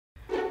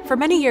For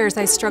many years,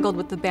 I struggled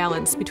with the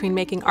balance between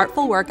making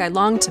artful work I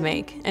longed to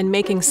make and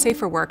making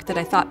safer work that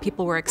I thought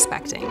people were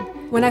expecting.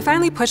 When I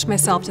finally pushed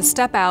myself to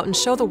step out and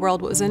show the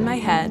world what was in my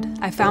head,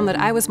 I found that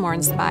I was more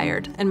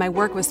inspired, and my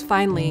work was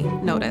finally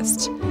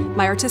noticed.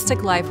 My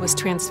artistic life was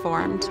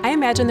transformed. I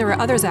imagine there are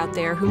others out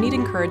there who need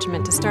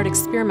encouragement to start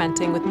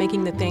experimenting with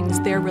making the things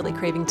they're really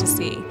craving to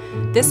see.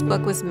 This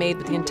book was made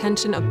with the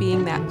intention of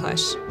being that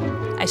push.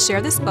 I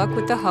share this book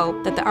with the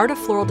hope that the art of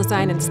floral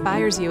design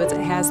inspires you as it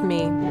has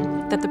me,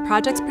 that the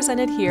projects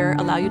presented here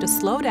allow you to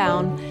slow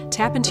down,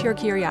 tap into your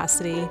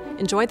curiosity,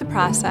 enjoy the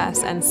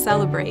process, and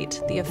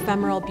celebrate the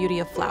ephemeral beauty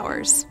of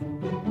flowers.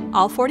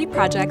 All 40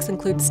 projects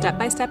include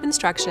step-by-step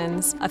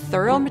instructions, a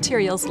thorough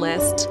materials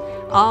list,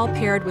 all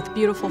paired with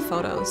beautiful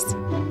photos.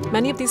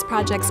 Many of these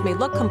projects may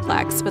look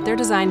complex, but they're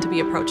designed to be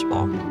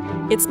approachable.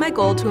 It's my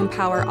goal to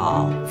empower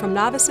all, from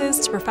novices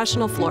to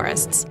professional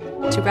florists,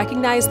 to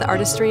recognize the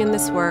artistry in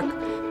this work,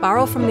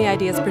 borrow from the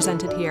ideas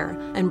presented here,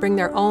 and bring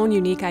their own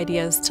unique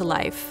ideas to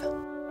life.